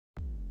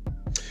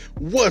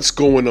What's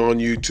going on,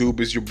 YouTube?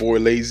 It's your boy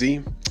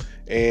Lazy,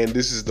 and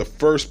this is the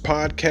first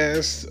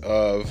podcast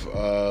of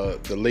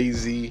the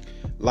Lazy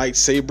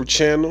Lightsaber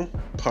channel,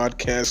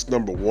 podcast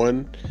number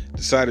 1.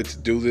 Decided to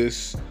do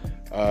this.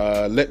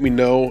 Let me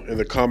know in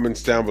the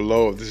comments down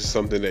below if this is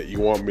something that you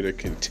want me to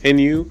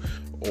continue,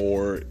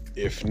 or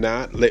if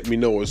not, let me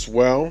know as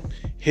well.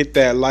 Hit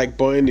that like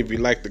button if you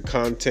like the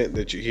content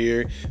that you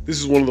hear. This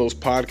is one of those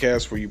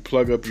podcasts where you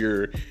plug up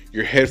your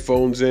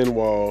headphones in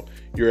while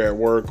you're at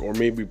work, or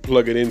maybe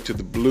plug it into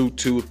the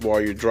Bluetooth while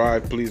you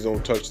drive. Please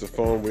don't touch the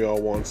phone. We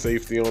all want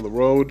safety on the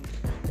road.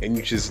 And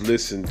you just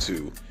listen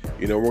to.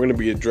 We're going to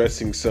be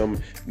addressing some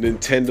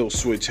Nintendo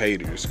Switch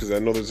haters, because I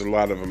know there's a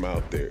lot of them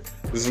out there.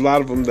 There's a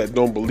lot of them that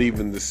don't believe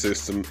in the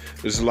system.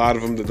 There's a lot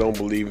of them that don't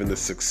believe in the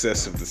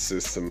success of the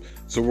system.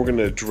 So we're going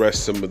to address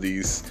some of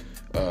these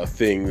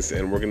things,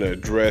 and we're going to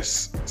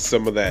address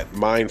some of that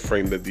mind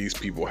frame that these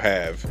people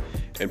have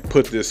and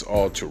put this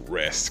all to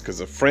rest,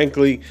 because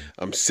frankly,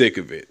 I'm sick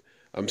of it.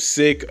 I'm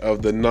sick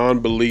of the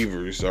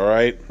non-believers, all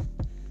right?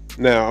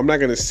 Now, I'm not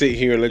going to sit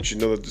here and let you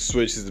know that the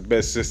Switch is the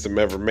best system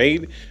ever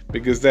made,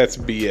 because that's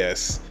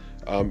BS.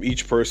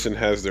 Each person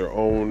has their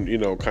own,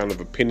 kind of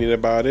opinion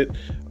about it.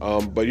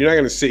 But you're not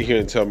going to sit here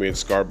and tell me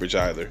it's garbage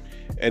either.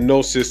 And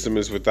no system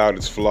is without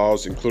its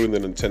flaws, including the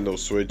Nintendo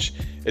Switch.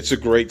 It's a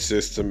great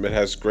system. It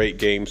has great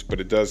games, but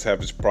it does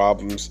have its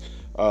problems,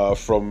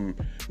 from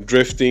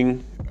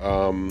drifting,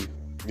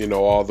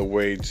 all the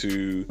way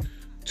to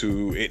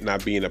it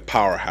not being a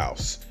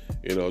powerhouse,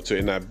 to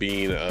it not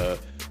being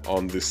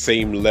on the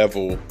same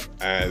level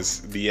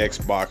as the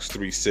Xbox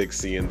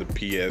 360 and the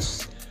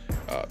PS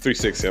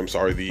 360. I'm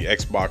sorry, the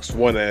Xbox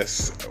One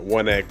S,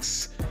 One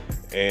X,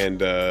 and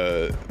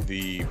the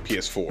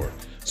PS4.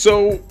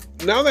 So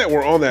now that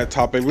we're on that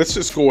topic, let's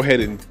just go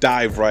ahead and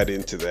dive right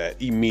into that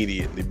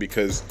immediately,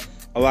 because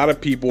a lot of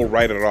people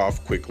write it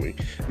off quickly.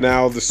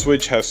 Now the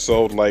Switch has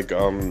sold like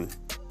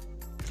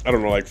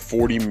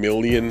 40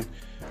 million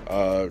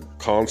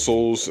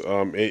consoles.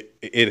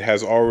 It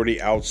has already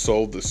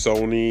outsold the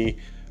Sony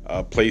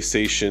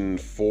PlayStation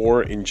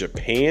 4 in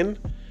Japan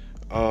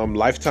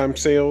lifetime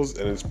sales,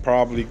 and it's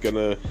probably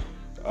gonna,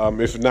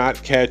 if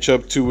not catch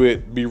up to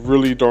it, be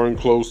really darn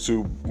close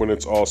to when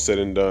it's all said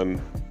and done,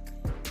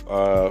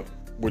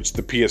 which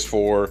the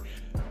PS4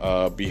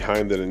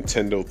 behind the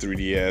Nintendo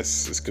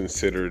 3DS is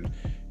considered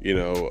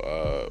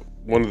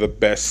one of the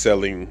best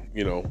selling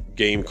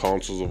game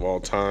consoles of all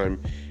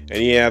time.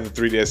 And yeah, the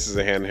 3DS is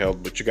a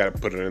handheld, but you got to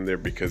put it in there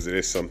because it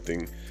is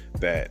something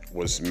that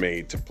was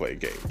made to play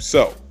games.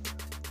 So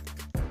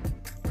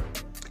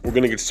we're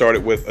going to get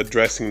started with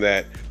addressing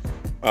that.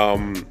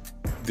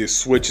 The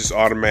Switch is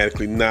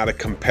automatically not a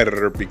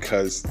competitor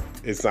because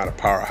it's not a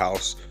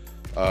powerhouse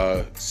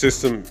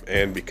system,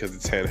 and because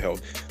it's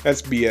handheld.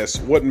 That's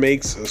BS. What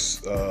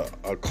makes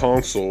a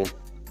console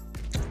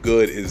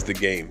good is the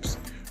games,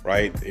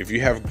 right? If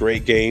you have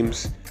great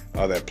games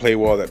that play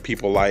well, that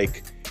people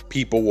like,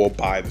 people will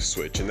buy the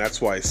Switch, and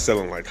that's why it's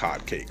selling like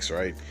hotcakes,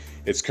 right?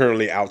 It's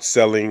currently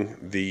outselling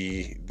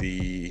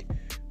the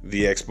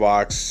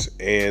Xbox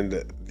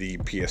and the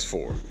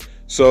PS4.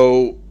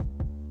 So,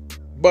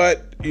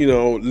 but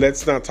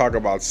let's not talk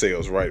about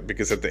sales, right?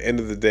 Because at the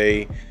end of the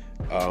day,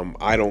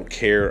 I don't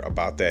care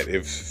about that.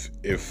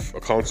 If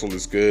a console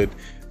is good,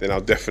 then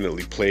I'll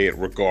definitely play it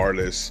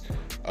regardless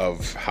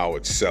of how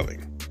it's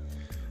selling.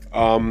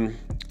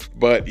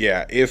 But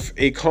yeah, if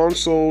a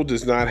console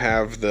does not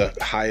have the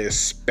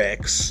highest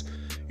specs,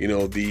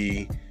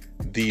 the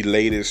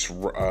latest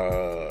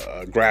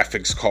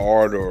graphics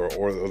card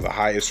or the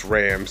highest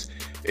RAM,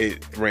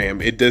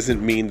 it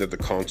doesn't mean that the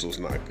console's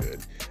not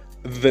good.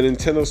 The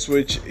Nintendo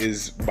Switch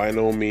is by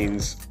no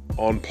means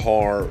on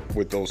par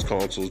with those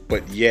consoles,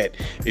 but yet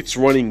it's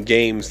running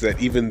games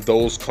that even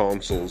those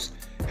consoles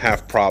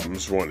have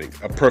problems running.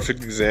 A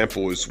perfect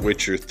example is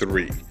Witcher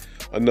 3.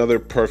 Another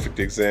perfect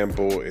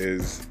example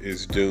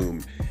is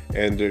Doom.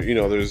 And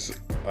there's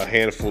a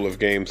handful of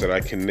games that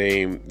I can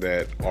name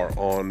that are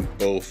on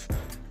both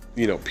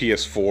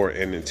PS4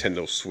 and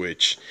Nintendo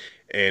Switch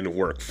and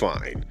work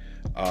fine.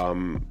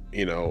 And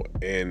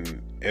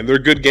they're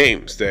good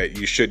games that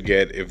you should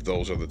get if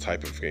those are the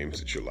type of games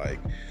that you like.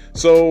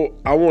 So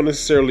I won't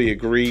necessarily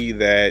agree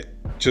that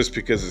just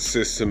because the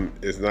system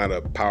is not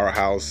a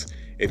powerhouse,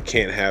 it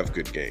can't have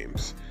good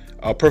games.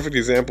 A perfect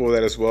example of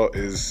that as well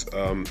is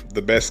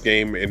the best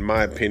game, in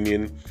my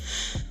opinion,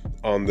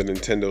 on the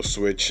Nintendo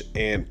Switch,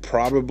 and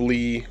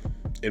probably,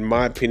 in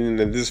my opinion,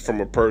 and this is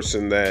from a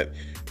person that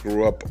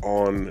grew up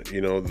on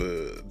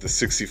the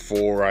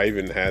 64. I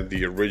even had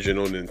the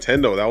original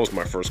Nintendo. That was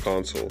my first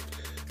console.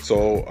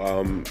 So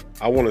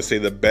I want to say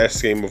the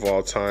best game of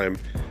all time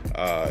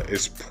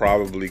is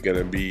probably going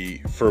to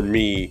be, for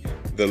me,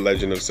 The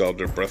Legend of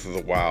Zelda Breath of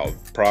the Wild.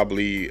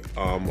 Probably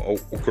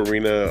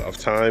Ocarina of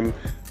Time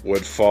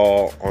would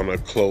fall on a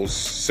close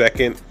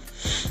second,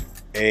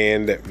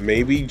 and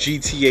maybe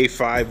GTA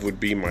 5 would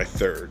be my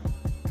third.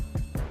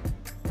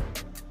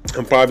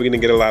 I'm probably going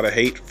to get a lot of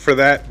hate for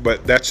that,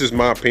 but that's just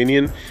my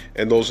opinion,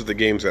 and those are the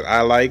games that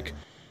I like.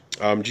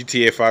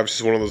 GTA 5 is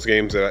just one of those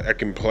games that I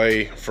can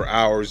play for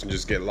hours and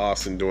just get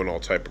lost in doing all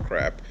type of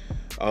crap.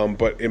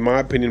 But in my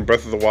opinion,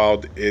 Breath of the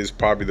Wild is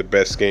probably the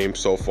best game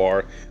so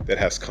far that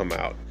has come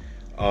out.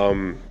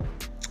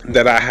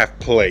 That I have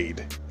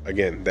played.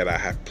 Again, that I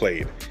have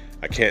played.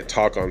 I can't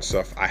talk on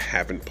stuff I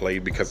haven't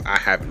played because I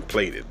haven't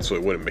played it, so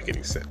it wouldn't make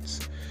any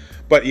sense.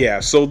 But yeah,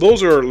 so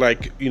those are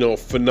like,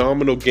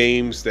 phenomenal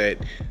games that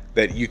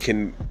you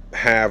can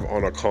have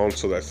on a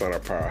console that's not a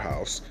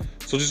powerhouse.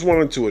 So just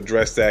wanted to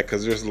address that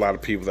because there's a lot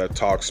of people that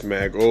talk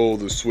smack. Oh,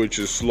 the Switch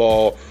is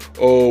slow.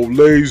 Oh,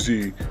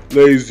 lazy.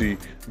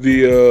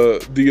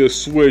 The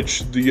Switch,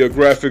 the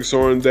graphics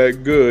aren't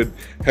that good.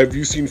 Have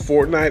you seen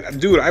Fortnite?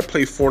 Dude, I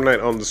play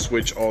Fortnite on the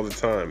Switch all the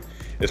time.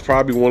 It's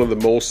probably one of the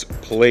most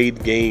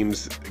played game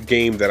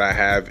that I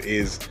have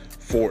is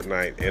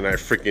Fortnite, and I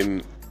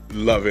freaking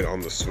love it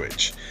on the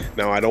Switch.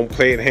 Now, I don't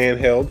play it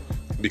handheld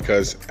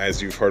because,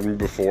 as you've heard me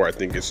before, I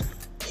think it's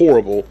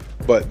horrible,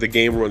 but the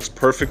game runs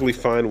perfectly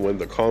fine when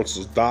the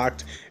console's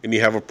docked and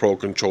you have a Pro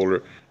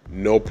controller,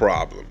 no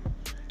problem.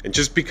 And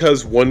just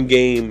because one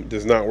game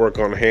does not work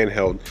on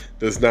handheld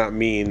does not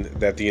mean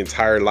that the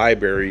entire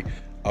library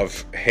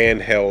of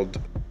games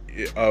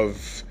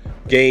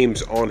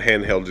on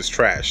handheld is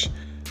trash.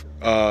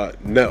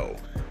 No.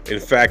 In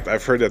fact,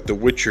 I've heard that The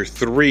Witcher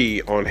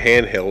 3 on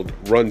handheld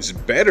runs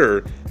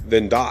better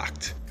than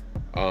docked.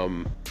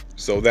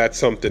 So that's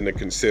something to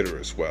consider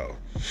as well.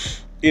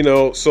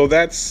 So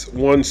that's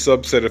one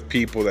subset of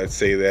people that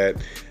say that.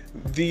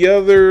 The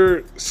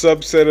other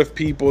subset of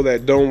people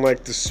that don't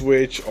like the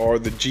Switch are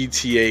the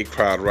GTA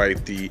crowd,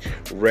 right? The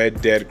Red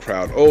Dead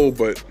crowd. Oh,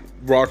 but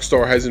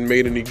Rockstar hasn't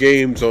made any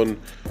games on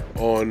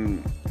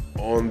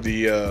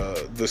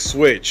the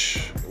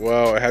Switch.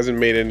 Well, it hasn't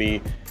made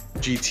any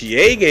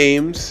GTA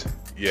games.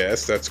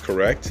 Yes, that's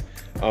correct.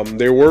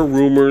 There were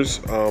rumors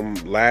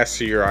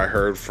last year I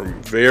heard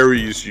from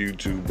various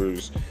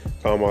YouTubers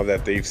talking about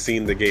that they've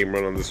seen the game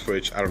run on the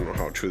Switch. I don't know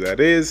how true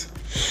that is.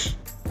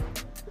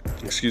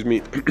 Excuse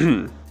me.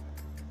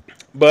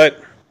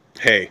 But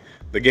hey,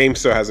 the game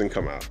still hasn't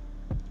come out.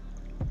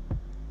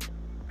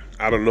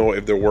 I don't know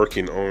if they're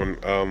working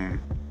on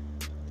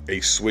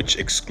a Switch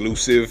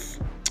exclusive.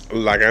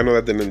 Like, I know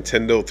that the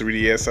Nintendo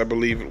 3DS, I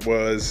believe it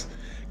was,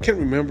 can't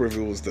remember if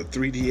it was the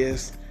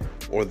 3DS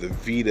or the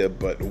Vita,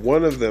 but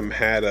one of them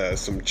had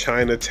some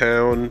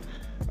Chinatown,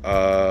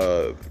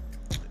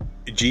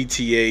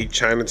 GTA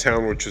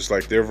Chinatown, which was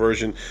like their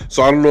version.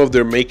 So I don't know if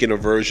they're making a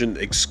version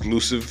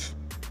exclusive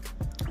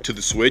to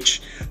the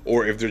Switch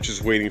or if they're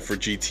just waiting for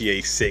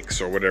GTA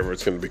 6 or whatever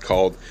it's going to be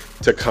called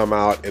to come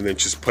out and then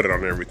just put it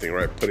on everything,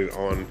 right? Put it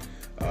on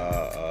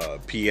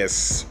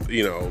PS,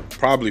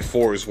 probably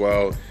 4 as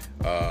well,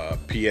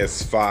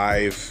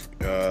 PS5,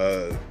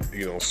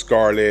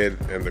 Scarlet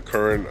and the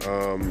current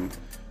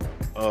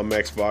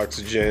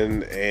Xbox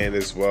gen, and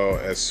as well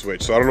as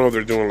Switch. So I don't know if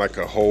they're doing like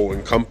a whole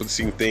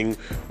encompassing thing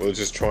or they're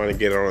just trying to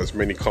get it on as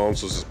many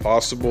consoles as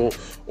possible,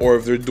 or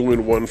if they're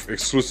doing one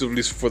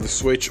exclusively for the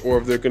Switch, or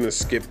if they're going to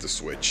skip the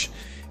Switch.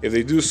 If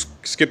they do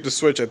skip the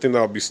Switch, I think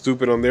that would be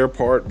stupid on their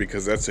part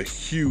because that's a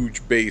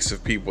huge base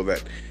of people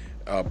that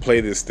play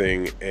this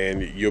thing,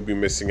 and you'll be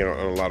missing out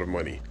on a lot of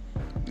money.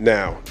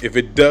 Now, if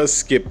it does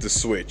skip the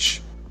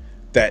Switch,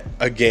 that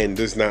again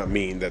does not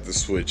mean that the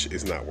Switch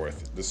is not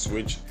worth it. The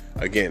Switch,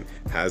 again,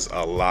 has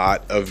a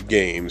lot of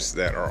games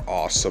that are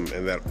awesome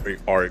and that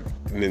are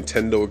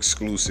Nintendo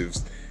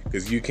exclusives,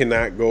 because you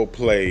cannot go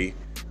play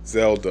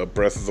Zelda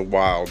Breath of the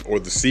Wild or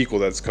the sequel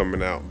that's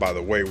coming out, by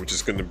the way, which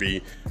is going to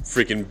be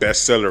freaking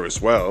bestseller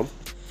as well,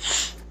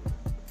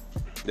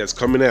 that's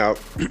coming out,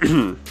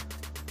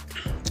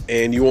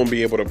 and you won't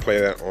be able to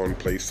play that on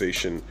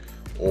PlayStation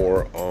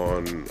or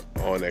on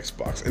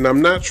Xbox. And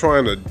I'm not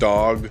trying to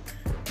dog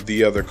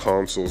the other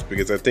consoles,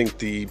 because I think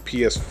the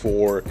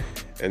PS4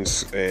 and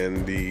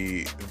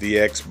the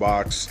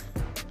Xbox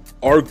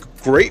are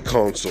great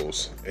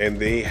consoles, and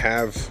they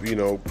have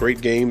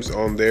great games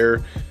on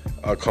their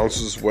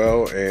consoles as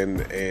well,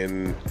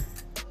 and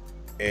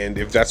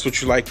if that's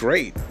what you like,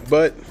 great.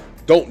 But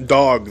don't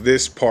dog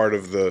this part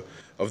of the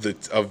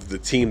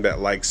team that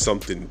likes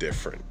something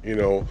different,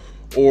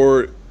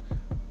 or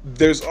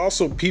there's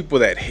also people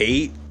that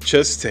hate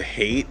just to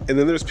hate, and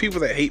then there's people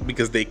that hate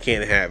because they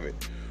can't have it.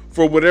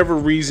 For whatever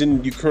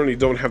reason, you currently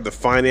don't have the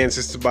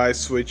finances to buy a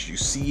Switch. You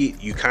see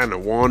it, you kind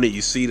of want it,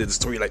 you see it in the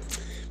store, you're like,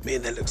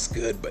 man, that looks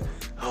good, but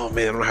oh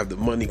man, I don't have the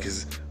money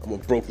because I'm a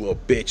broke little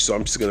bitch, so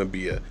I'm just gonna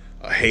be a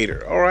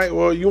hater. All right,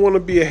 well, you want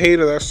to be a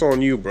hater, that's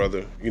on you,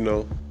 brother,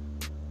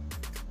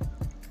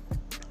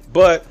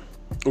 But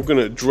we're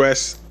gonna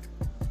address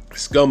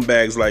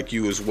scumbags like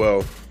you as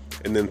well,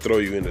 and then throw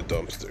you in the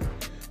dumpster.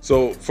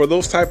 So for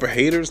those type of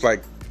haters,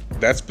 like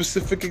that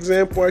specific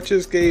example I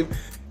just gave,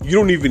 you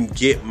don't even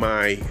get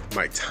my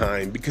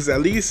time, because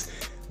at least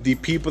the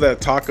people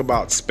that talk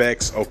about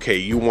specs, okay,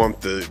 you want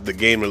the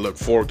game to look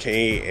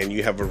 4K and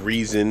you have a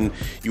reason,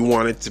 you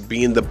want it to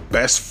be in the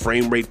best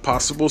frame rate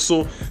possible,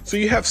 so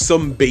you have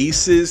some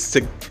basis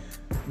to,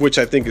 which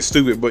I think is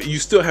stupid, but you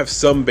still have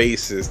some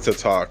basis to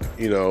talk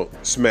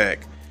smack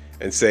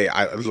and say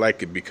I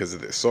like it because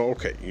of this. So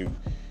okay,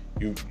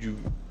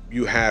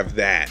 you have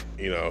that,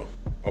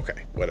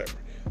 okay, whatever.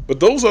 But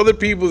those other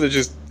people that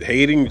just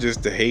hating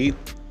just to hate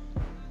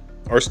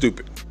are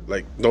stupid.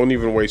 Like, don't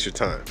even waste your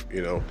time,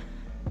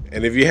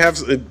 And if you have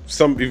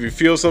if you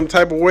feel some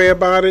type of way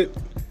about it,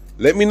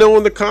 let me know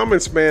in the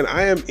comments, man.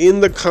 I am in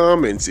the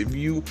comments. If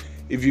you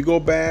go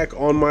back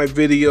on my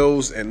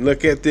videos and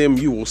look at them,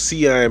 you will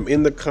see I am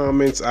in the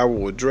comments. I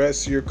will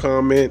address your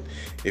comment.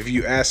 If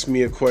you ask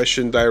me a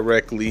question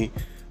directly,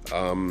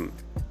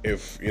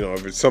 if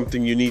it's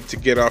something you need to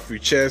get off your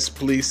chest,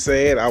 please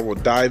say it. I will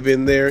dive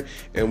in there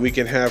and we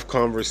can have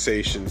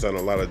conversations on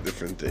a lot of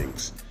different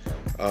things.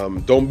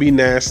 Don't be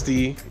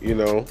nasty,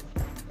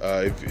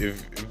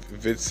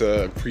 if it's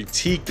a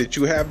critique that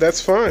you have,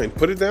 that's fine.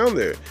 Put it down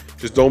there.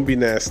 Just don't be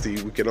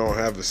nasty. We can all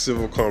have a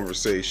civil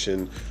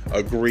conversation,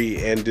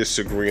 agree and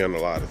disagree on a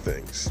lot of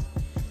things.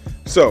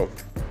 So,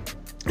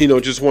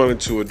 just wanted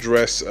to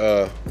address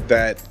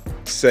that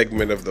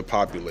segment of the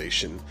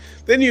population.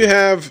 Then you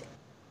have,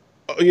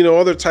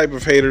 other type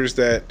of haters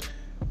that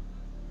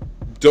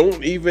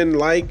don't even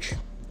like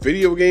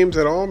video games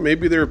at all.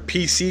 Maybe they're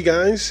PC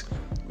guys.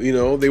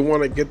 They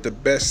want to get the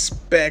best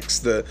specs,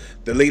 the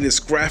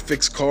latest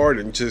graphics card,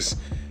 and just,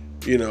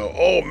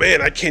 oh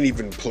man, I can't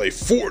even play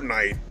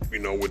Fortnite,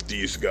 with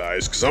these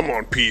guys because I'm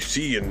on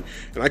PC and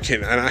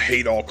I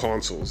hate all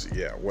consoles.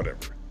 Yeah, whatever.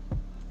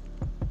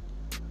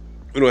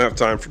 We don't have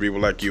time for people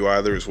like you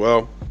either as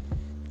well.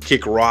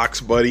 Kick rocks,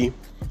 buddy.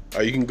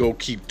 You can go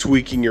keep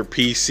tweaking your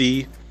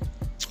PC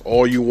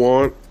all you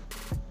want.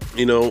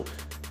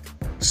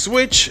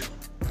 Switch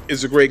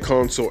is a great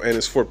console and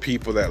it's for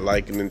people that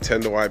like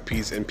Nintendo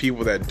IPs and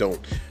people that don't.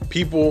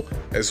 People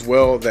as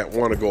well that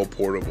want to go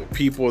portable.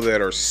 People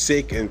that are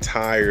sick and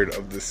tired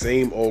of the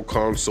same old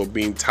console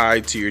being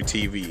tied to your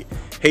TV.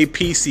 Hey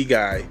PC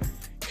guy,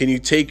 can you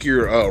take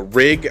your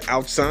rig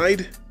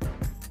outside?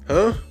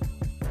 Huh?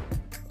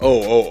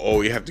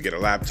 Oh, you have to get a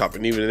laptop,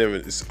 and even then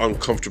it's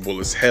uncomfortable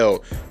as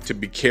hell to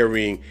be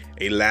carrying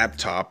a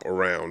laptop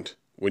around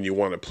when you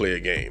want to play a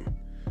game.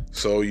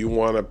 So you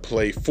want to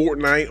play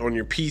Fortnite on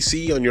your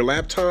PC, on your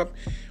laptop?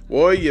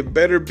 Well, you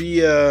better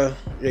be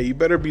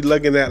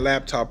lugging that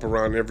laptop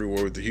around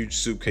everywhere with a huge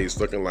suitcase,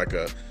 looking like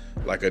a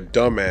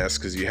dumbass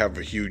because you have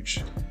a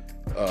huge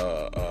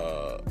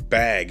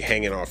bag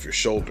hanging off your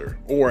shoulder.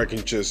 Or I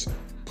can just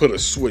put a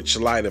Switch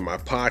Lite in my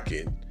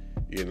pocket,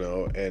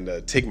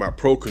 and take my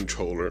Pro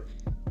controller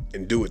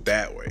and do it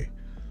that way.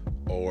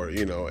 Or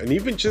and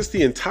even just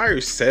the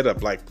entire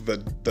setup, like the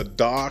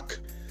dock,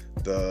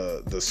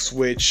 the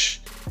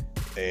Switch,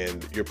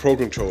 and your Pro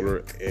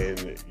controller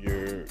and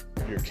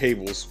your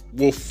cables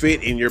will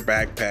fit in your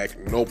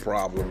backpack, no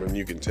problem, and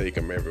you can take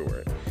them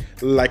everywhere.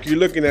 Like you're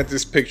looking at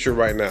this picture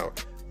right now.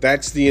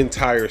 That's the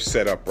entire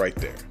setup right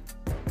there.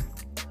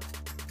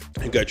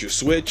 You got your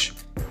Switch,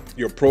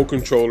 your Pro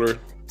controller,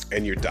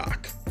 and your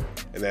dock,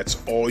 and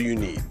that's all you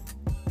need.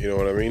 You know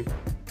what I mean?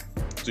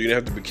 So you don't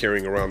have to be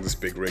carrying around this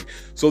big rig.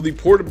 So the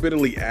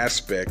portability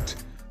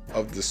aspect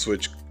of the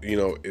Switch,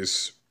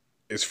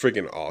 is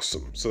freaking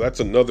awesome. So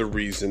that's another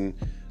reason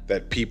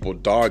that people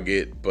dog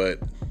it, but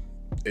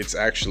it's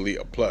actually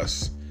a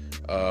plus,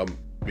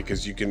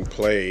 because you can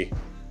play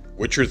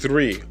Witcher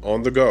 3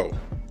 on the go.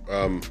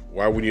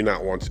 Why would you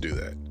not want to do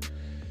that?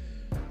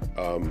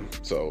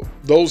 So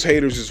those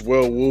haters as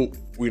well will,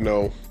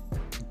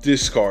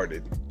 discard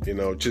it.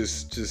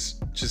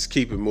 Just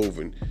keep it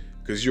moving,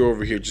 because you're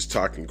over here just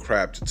talking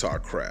crap to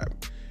talk crap.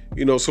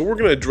 So we're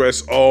going to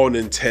address all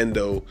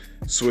Nintendo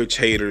Switch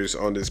haters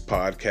on this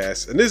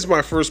podcast. And this is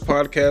my first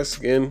podcast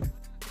again.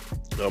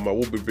 I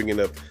will be bringing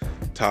up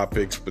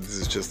topics, but this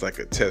is just like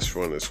a test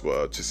run as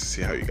well, just to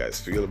see how you guys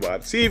feel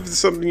about it. See if it's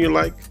something you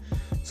like,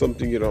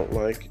 something you don't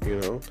like,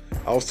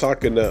 I was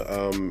talking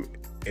to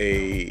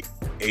a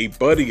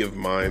buddy of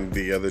mine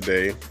the other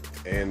day,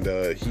 and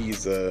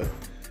he's an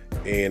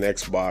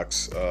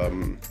Xbox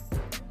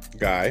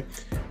guy,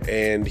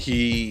 and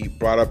he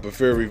brought up a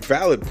very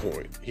valid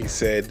point. He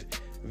said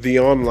the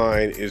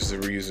online is the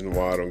reason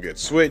why I don't get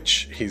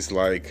Switch. He's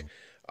like,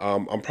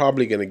 I'm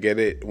probably gonna get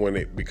it when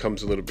it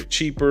becomes a little bit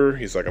cheaper.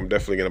 He's like, I'm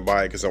definitely gonna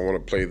buy it because I want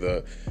to play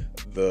the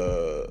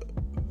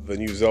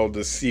new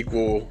Zelda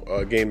sequel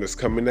game that's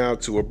coming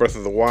out to a Breath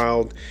of the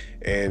Wild,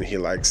 and he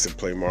likes to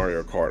play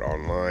Mario Kart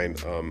online.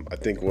 I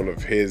think one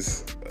of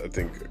his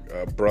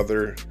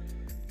brother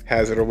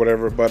has it or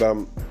whatever, but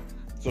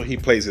so he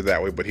plays it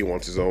that way, but he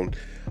wants his own.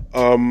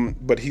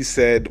 But he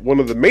said one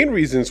of the main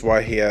reasons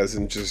why he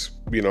hasn't just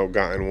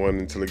gotten one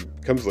until it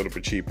becomes a little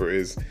bit cheaper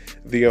is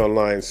the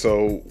online.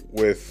 So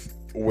with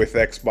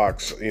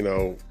Xbox,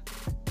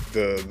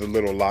 the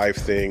little live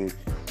thing,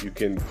 you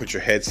can put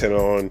your headset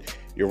on,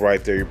 you're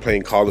right there, you're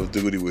playing Call of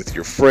Duty with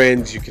your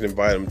friends, you can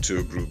invite them to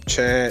a group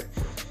chat,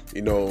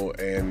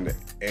 and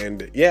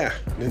yeah,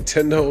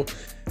 Nintendo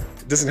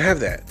doesn't have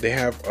that. They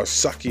have a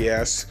sucky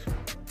ass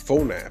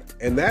phone app,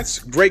 and that's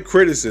great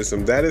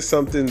criticism. That is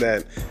something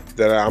that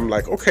I'm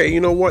like, okay, you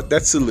know what,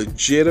 that's a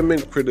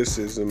legitimate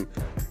criticism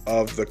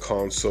of the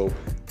console.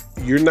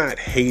 You're not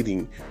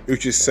hating, you're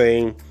just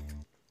saying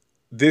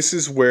this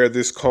is where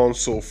this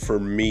console for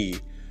me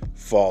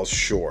falls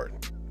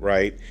short,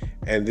 right?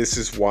 And this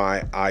is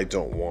why I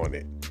don't want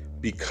it,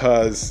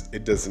 because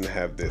it doesn't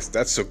have this.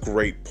 That's a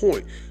great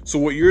point. So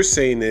what you're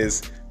saying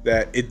is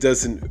that it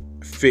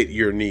doesn't fit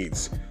your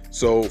needs.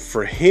 So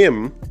for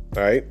him,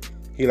 right,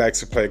 he likes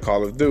to play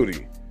Call of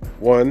Duty.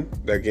 One,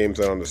 that game's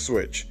on the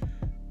Switch.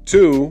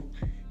 Two,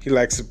 he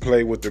likes to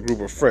play with a group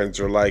of friends,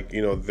 or like,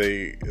 you know,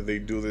 they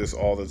do this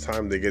all the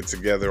time. They get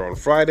together on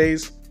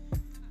Fridays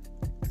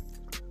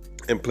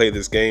and play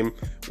this game,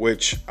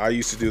 which I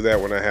used to do that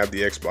when I had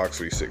the Xbox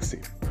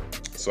 360.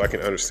 So I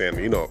can understand,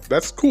 you know,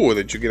 that's cool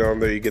that you get on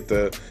there, you get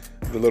the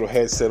little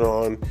headset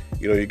on,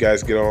 you know, you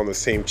guys get on the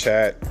same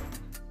chat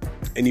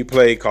and you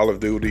play Call of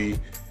Duty,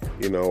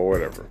 you know,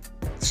 whatever.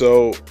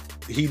 So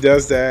he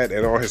does that,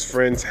 and all his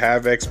friends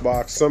have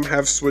Xbox. Some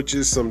have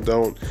Switches, some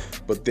don't,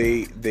 but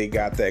they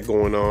got that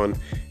going on,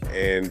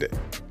 and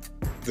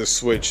the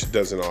Switch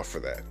doesn't offer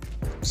that.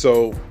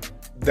 So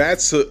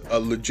that's a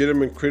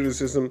legitimate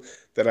criticism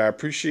that I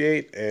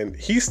appreciate, and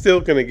he's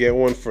still going to get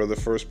one for the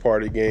first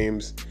party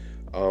games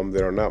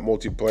that are not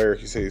multiplayer.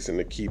 He says he's going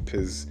to keep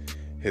his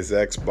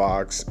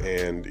Xbox,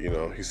 and you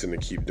know, he's going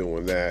to keep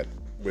doing that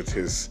with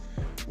his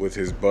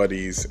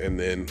buddies, and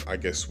then I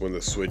guess when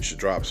the Switch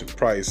drops in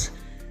price,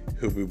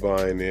 he'll be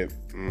buying it.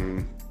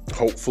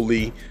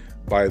 Hopefully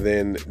by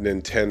then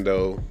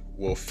Nintendo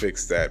will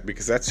fix that,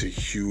 because that's a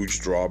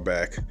huge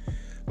drawback.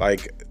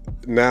 Like,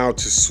 now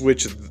to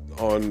switch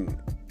on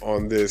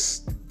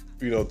this,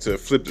 you know, to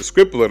flip the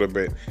script a little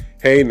bit,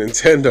 hey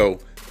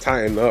Nintendo,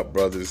 tighten up,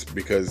 brothers,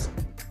 because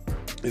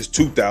it's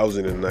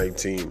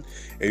 2019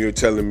 and you're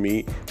telling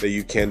me that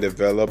you can't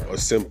develop a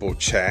simple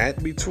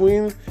chat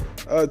between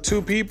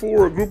two people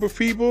or a group of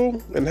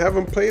people and have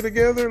them play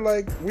together.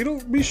 Like,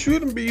 we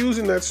shouldn't be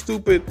using that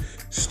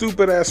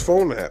stupid ass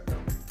phone app.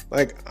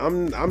 Like,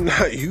 I'm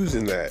not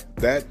using that.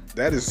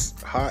 That is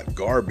hot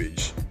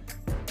garbage.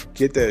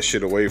 Get that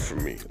shit away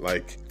from me.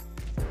 Like,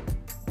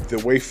 the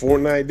way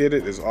Fortnite did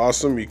it is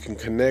awesome. You can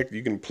connect,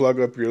 you can plug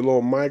up your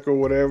little mic or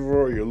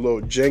whatever, or your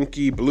little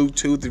janky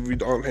Bluetooth if you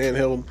don't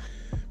handheld,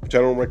 which I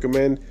don't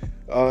recommend.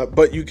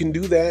 But you can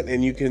do that,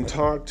 and you can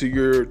talk to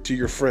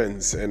your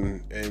friends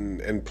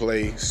and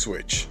play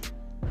Switch,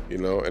 you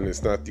know, and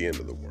it's not the end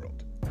of the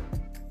world.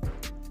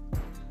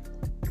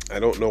 I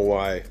don't know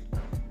why,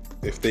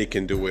 if they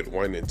can do it,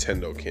 why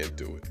Nintendo can't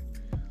do it.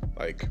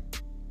 Like,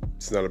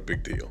 it's not a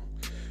big deal.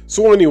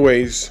 So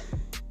anyways,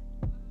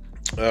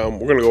 we're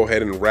gonna go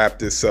ahead and wrap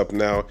this up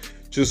now.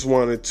 Just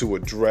wanted to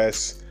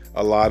address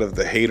a lot of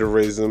the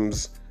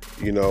haterisms,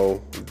 you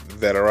know,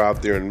 that are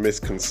out there, and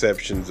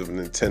misconceptions of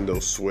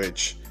Nintendo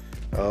Switch.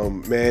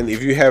 Man,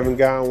 if you haven't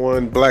got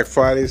one, Black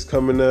Friday's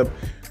coming up.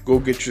 Go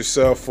get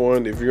yourself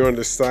one. If you're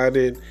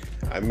undecided,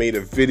 I made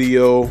a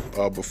video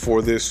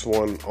before this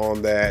one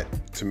on that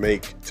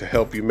to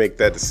help you make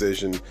that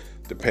decision,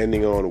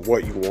 depending on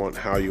what you want,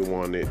 how you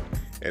want it,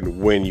 and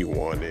when you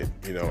want it.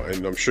 You know,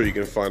 and I'm sure you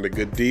can find a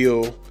good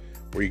deal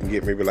where you can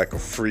get maybe like a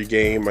free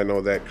game. I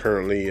know that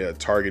currently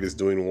Target is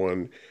doing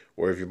one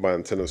where if you buy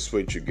Nintendo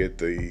Switch, you get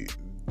the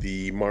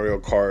Mario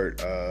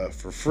Kart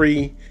for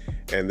free,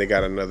 and they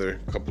got another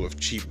couple of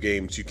cheap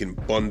games you can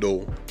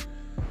bundle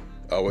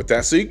with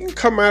that. So you can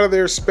come out of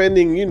there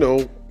spending, you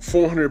know,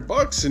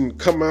 $400 and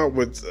come out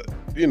with,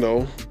 you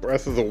know,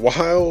 Breath of the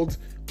Wild,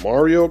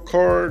 Mario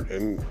Kart,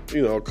 and,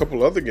 you know, a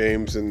couple other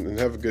games, and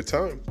have a good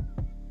time.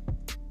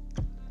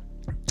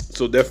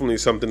 So definitely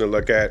something to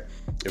look at.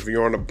 If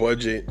you're on a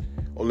budget,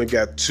 only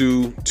got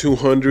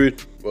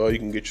 $200, well, you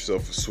can get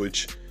yourself a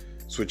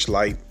Switch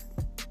Lite,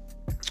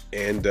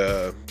 and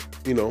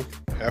you know,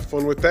 have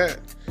fun with that.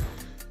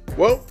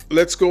 Well,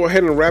 let's go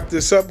ahead and wrap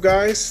this up,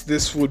 guys.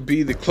 This would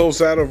be the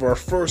closeout of our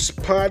first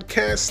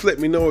podcast. Let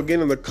me know again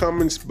in the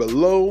comments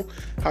below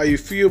how you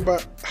feel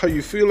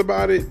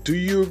about it. Do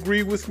you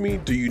agree with me?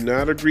 Do you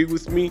not agree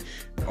with me?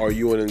 Are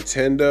you a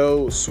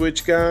Nintendo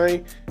Switch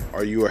guy?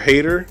 Are you a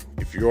hater?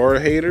 If you are a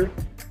hater,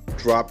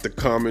 drop the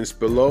comments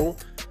below,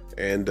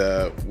 and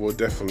we'll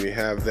definitely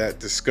have that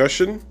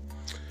discussion.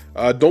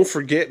 Don't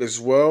forget as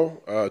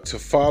well to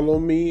follow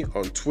me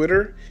on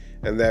Twitter,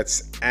 and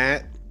that's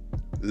at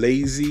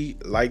Lazy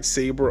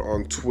Lightsaber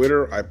on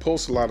Twitter. I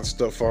post a lot of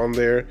stuff on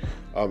there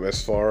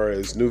as far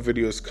as new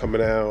videos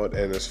coming out,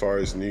 and as far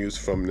as news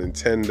from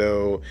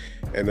Nintendo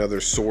and other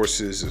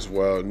sources as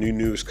well. New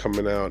news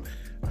coming out.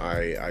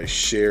 I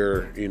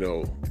share, you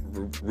know,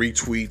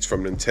 retweets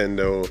from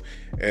Nintendo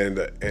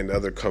and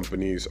other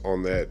companies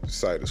on that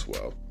site as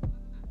well.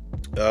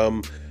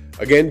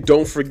 Again,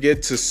 don't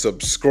forget to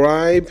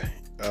subscribe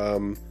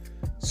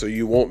so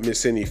you won't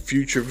miss any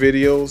future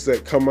videos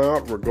that come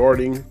out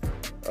regarding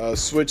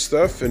Switch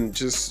stuff and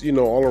just, you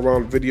know, all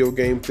around video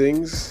game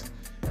things.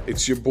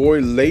 It's your boy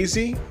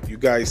Lazy. You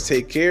guys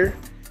take care,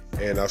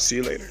 and I'll see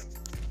you later.